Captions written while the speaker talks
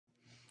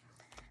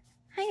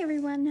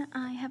everyone,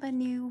 I have a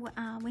new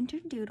winter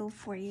doodle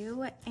for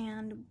you,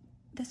 and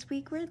this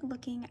week we're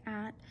looking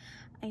at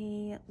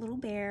a little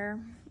bear,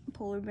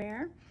 polar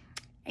bear,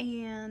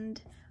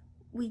 and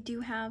we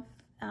do have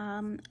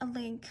a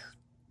link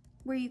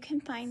where you can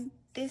find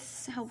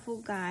this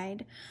helpful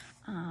guide.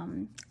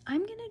 I'm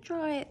gonna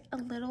draw it a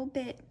little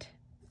bit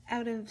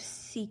out of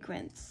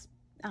sequence,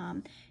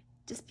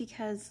 just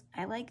because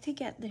I like to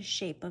get the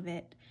shape of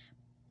it.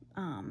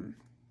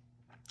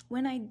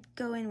 When I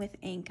go in with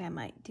ink, I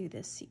might do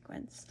this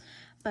sequence,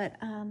 but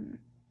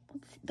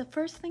the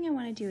first thing I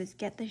want to do is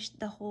get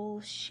the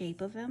whole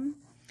shape of him,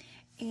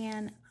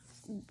 and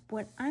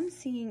what I'm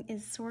seeing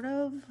is sort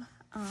of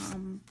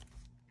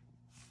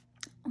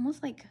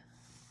almost like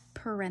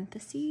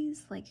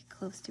parentheses, like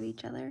close to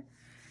each other.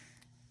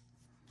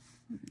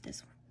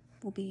 This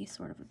will be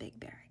sort of a big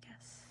bear, I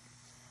guess.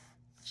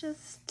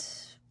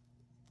 Just,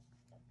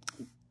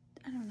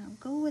 I don't know,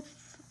 go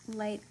with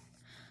light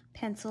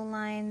pencil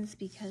lines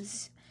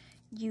because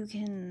you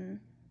can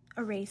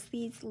erase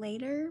these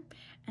later,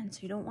 and so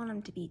you don't want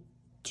them to be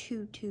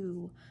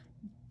too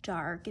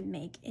dark and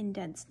make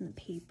indents in the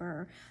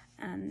paper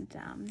and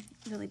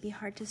really be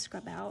hard to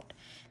scrub out.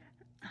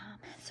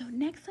 So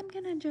next I'm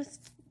gonna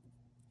just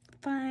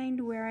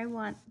find where I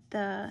want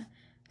the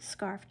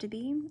scarf to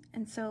be,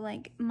 and so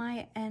like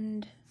my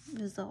end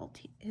result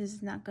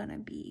is not gonna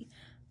be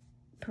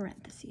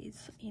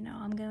parentheses, you know,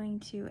 I'm going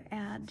to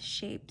add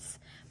shapes,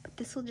 but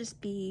this will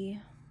just be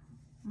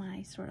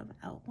my sort of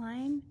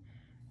outline.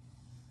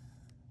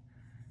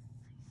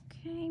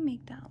 Okay,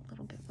 make that a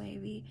little bit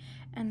wavy,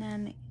 and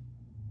then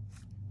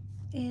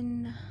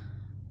in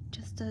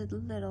just a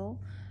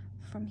little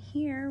from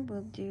here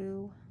we'll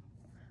do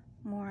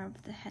more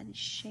of the head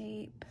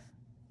shape,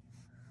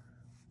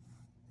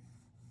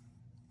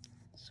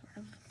 sort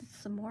of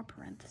some more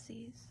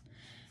parentheses,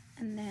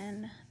 and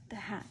then the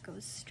hat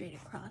goes straight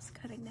across,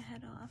 cutting the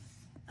head off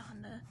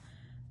on the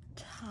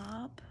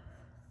top.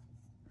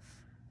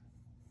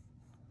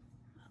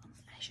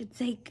 I should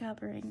say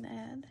covering the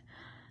head.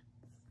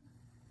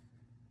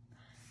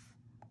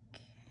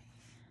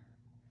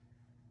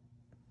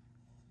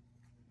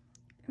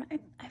 Okay.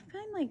 I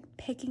find like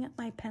picking up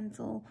my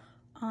pencil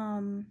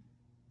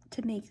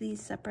to make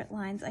these separate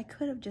lines. I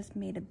could have just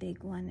made a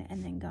big one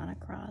and then gone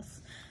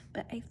across,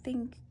 but I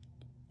think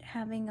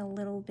having a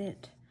little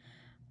bit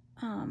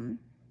I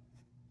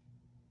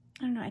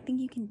don't know, I think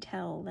you can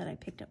tell that I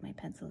picked up my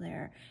pencil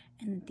there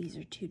and that these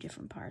are two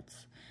different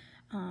parts.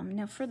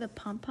 Now for the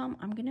pom-pom,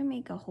 I'm gonna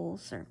make a whole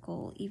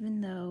circle, even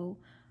though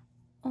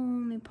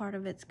only part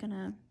of it's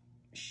gonna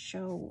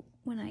show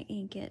when I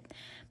ink it,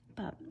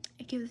 but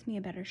it gives me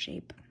a better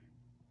shape.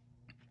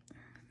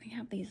 I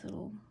have these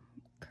little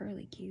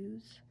curly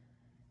cues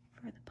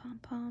for the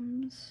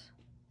pom-poms.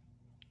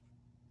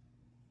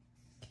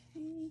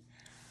 Okay.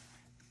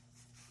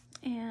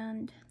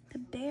 And the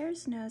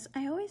bear's nose,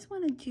 I always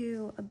want to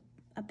do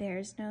a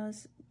bear's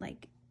nose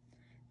like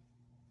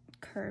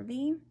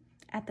curvy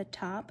at the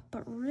top,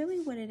 but really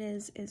what it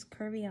is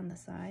curvy on the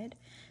side.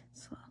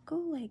 So I'll go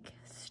like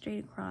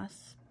straight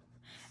across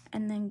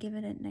and then give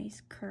it a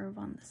nice curve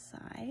on the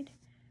side.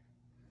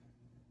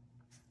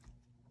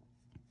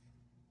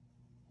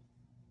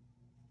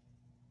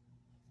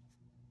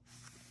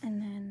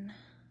 And then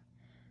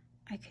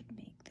I could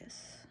make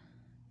this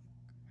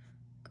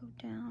go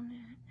down and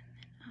then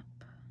up.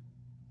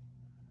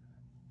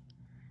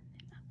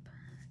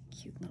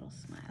 Cute little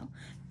smile.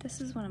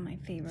 This is one of my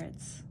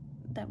favorites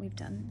that we've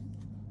done.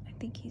 I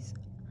think he's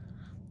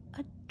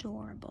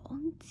adorable.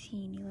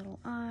 Teeny little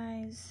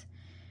eyes.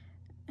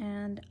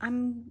 And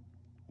I'm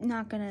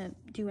not gonna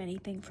do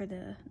anything for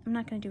I'm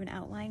not gonna do an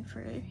outline for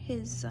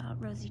his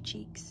rosy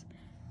cheeks.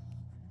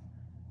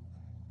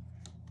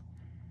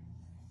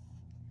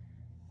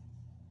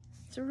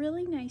 It's a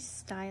really nice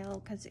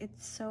style because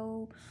it's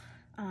so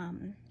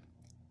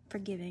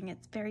forgiving.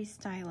 It's very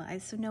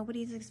stylized, so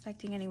nobody's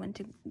expecting anyone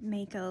to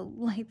make a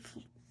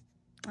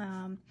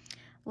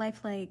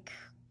lifelike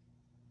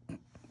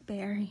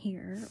bear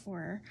here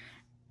or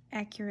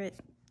accurate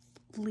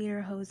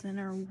lederhosen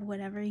or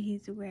whatever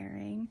he's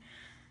wearing.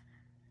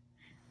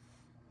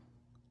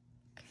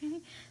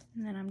 Okay,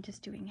 and then I'm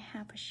just doing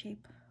half a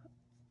shape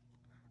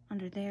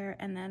under there,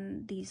 and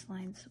then these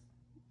lines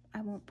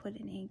I won't put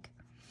in ink.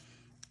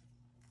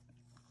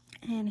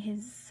 And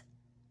his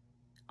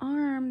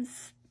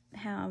arms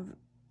have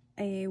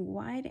a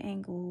wide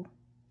angle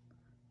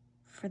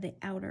for the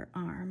outer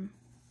arm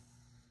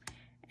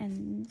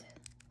and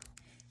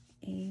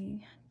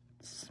a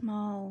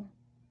small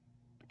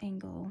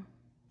angle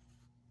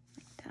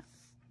like that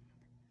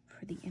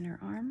for the inner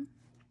arm.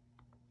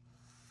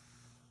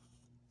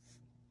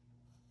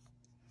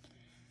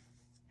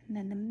 And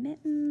then the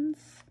mittens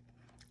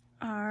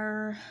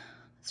are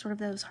sort of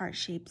those heart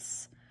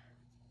shapes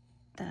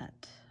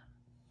that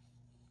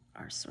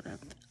are sort of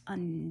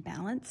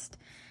unbalanced.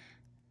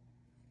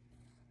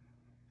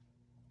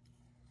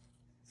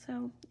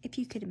 So if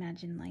you could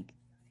imagine like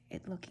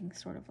it looking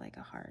sort of like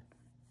a heart,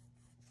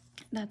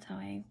 that's how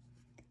I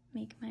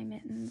make my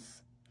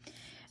mittens.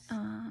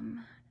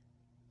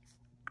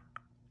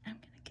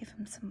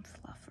 him some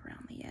fluff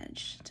around the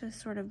edge to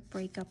sort of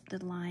break up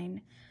the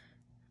line.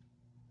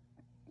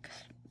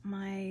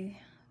 My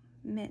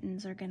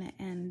mittens are gonna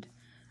end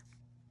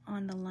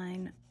on the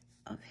line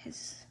of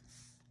his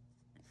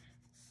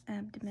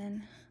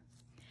abdomen.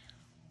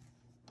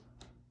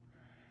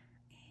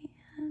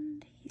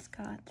 And he's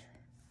got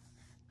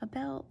a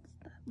belt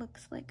that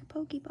looks like a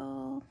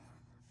Pokeball,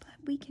 but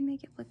we can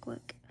make it look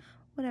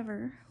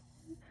whatever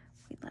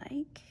we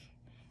like.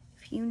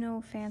 If you know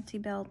a fancy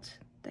belt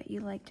that you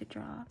like to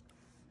draw,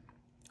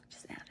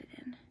 just add it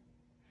in.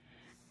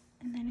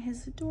 And then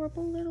his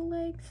adorable little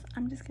legs,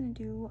 I'm just gonna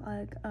do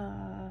like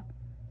a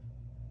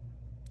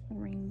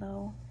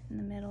rainbow in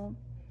the middle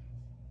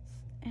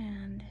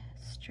and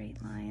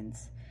straight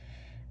lines.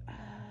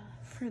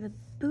 For the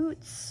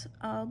boots,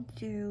 I'll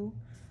do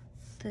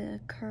the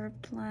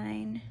curved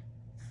line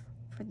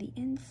for the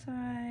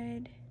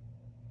inside,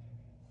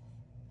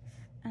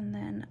 and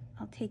then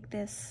I'll take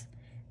this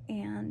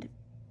and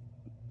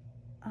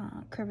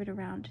curve it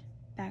around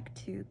back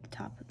to the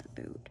top of the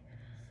boot.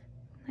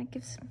 That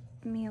gives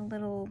me a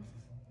little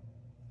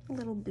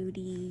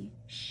booty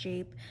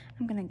shape.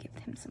 I'm gonna give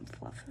him some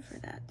fluff for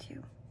that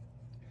too.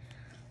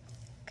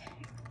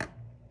 Okay,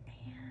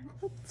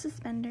 and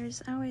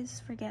suspenders. I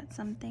always forget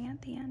something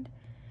at the end.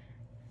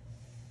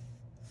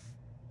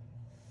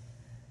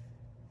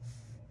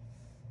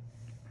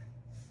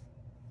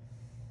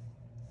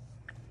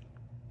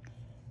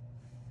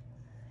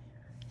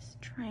 Just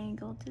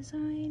triangle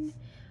design.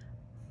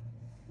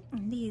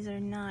 And these are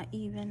not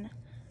even,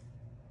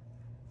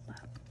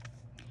 but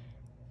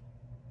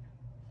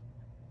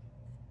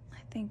I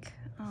think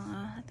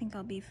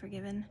I'll be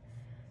forgiven.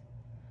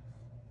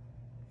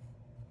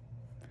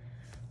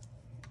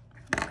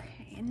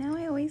 Okay, and now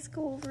I always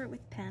go over it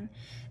with pen.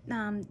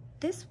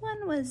 This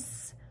one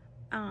was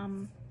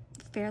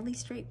fairly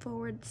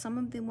straightforward. Some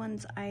of the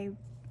ones I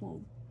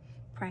will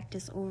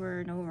practice over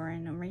and over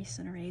and erase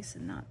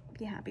and not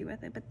be happy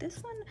with it. But this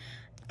one,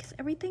 because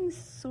everything's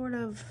sort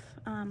of,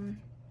 I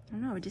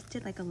don't know, I just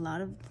did like a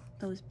lot of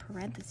those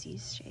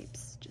parentheses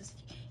shapes.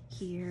 Just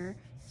here,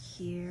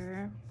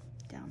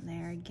 down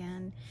there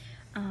again.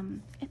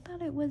 I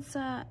thought it was,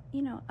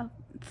 you know, a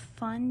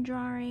fun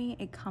drawing.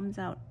 It comes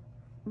out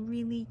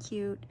really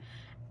cute,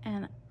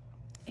 and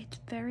it's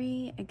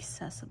very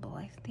accessible.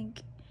 I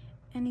think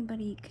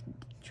anybody could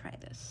try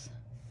this.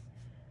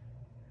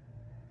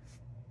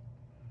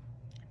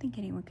 I think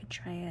anyone could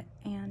try it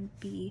and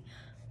be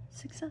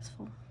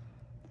successful.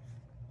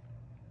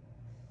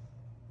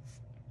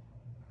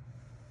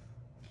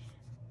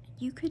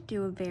 You could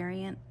do a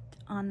variant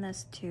on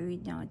this too. You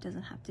know, it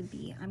doesn't have to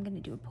be, I'm gonna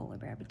do a polar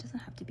bear, but it doesn't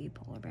have to be a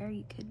polar bear.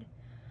 You could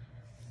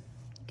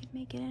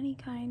make it any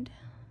kind.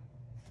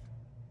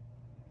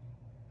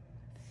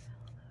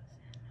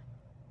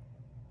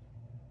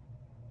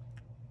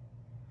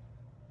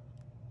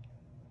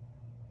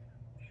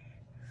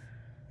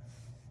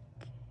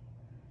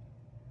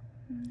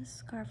 And this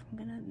scarf I'm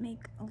gonna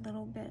make a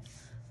little bit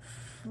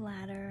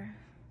flatter.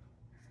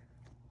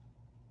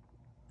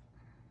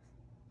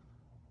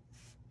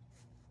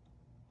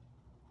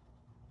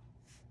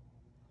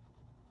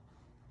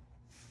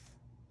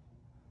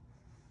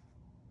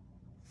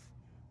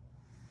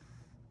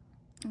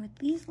 With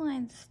these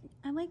lines,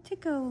 I like to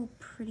go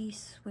pretty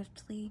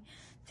swiftly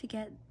to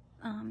get,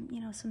 you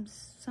know,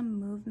 some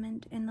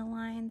movement in the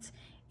lines.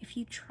 If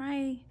you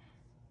try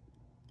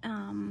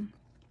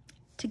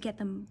to get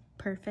them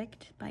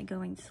perfect by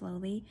going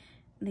slowly,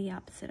 the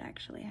opposite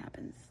actually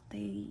happens.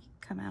 They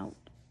come out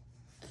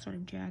sort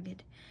of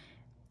jagged.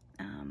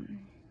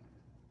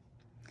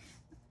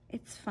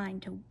 It's fine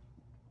to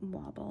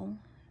wobble,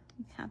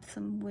 have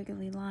some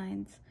wiggly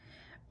lines,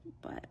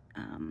 but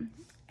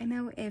I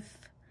know if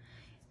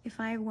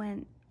I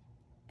went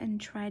and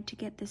tried to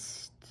get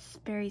this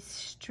very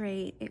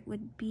straight, it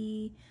would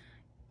be,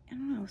 I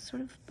don't know,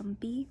 sort of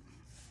bumpy.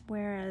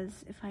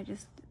 Whereas if I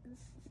just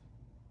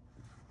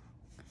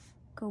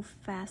go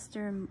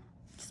faster,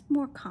 just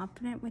more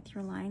confident with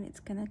your line, it's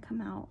gonna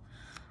come out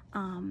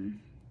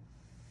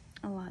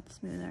a lot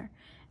smoother.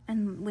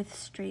 And with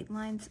straight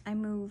lines, I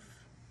move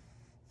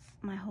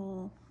my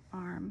whole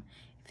arm.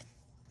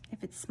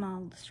 If it's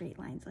small straight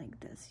lines like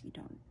this, you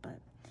don't, but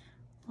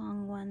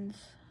long ones,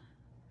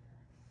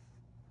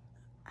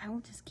 I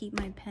will just keep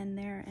my pen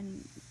there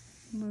and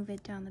move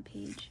it down the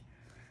page.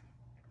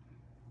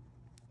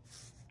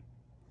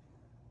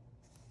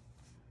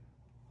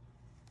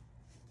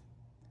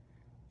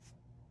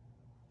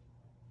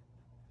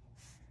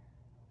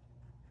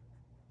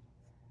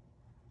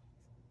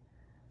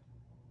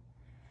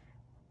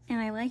 And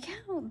I like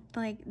how,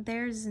 like,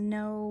 there's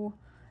no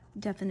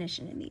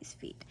definition in these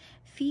feet.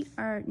 Feet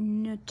are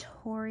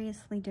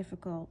notoriously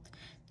difficult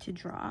to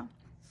draw,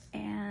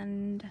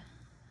 and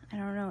I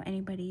don't know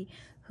anybody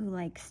who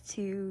likes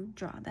to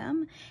draw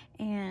them.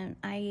 And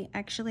I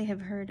actually have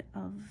heard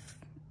of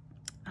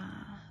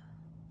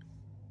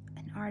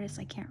an artist,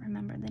 I can't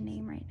remember the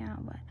name right now,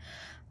 but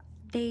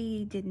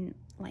they didn't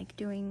like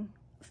doing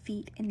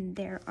feet in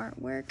their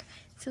artwork,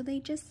 so they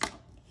just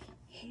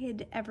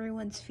hid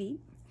everyone's feet.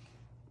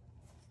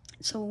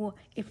 So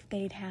if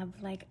they'd have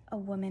like a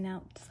woman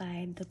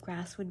outside, the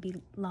grass would be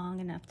long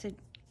enough to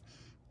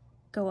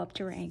go up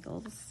to her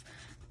ankles.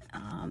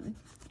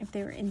 If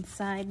they were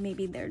inside,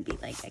 maybe there'd be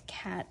like a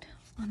cat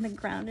on the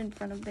ground in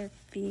front of their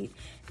feet.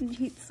 And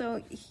he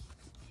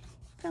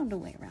found a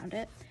way around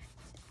it.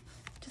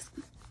 Just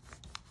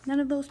none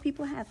of those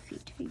people have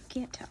feet. You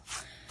can't tell.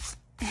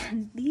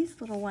 And these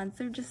little ones,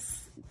 they're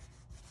just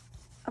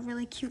a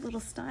really cute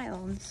little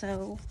style. And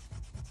so,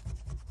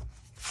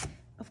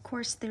 of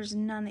course, there's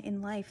none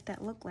in life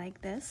that look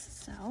like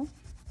this. So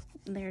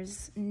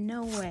there's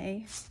no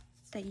way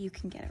that you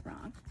can get it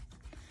wrong.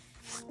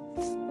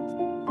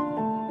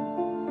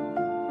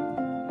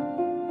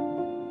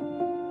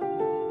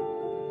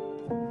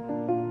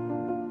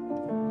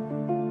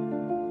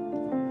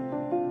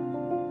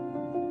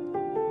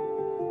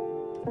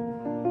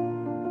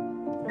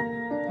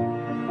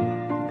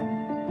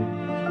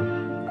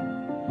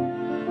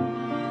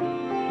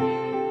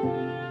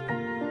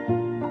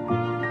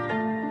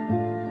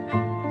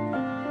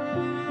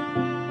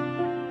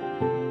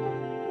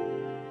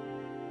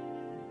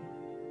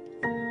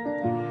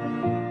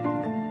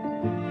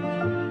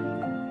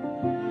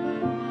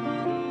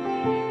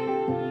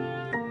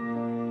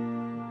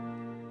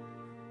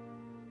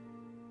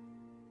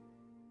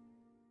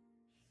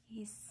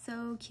 He's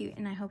so cute,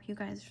 and I hope you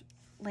guys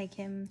like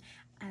him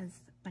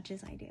as much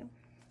as I do.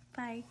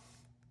 Bye.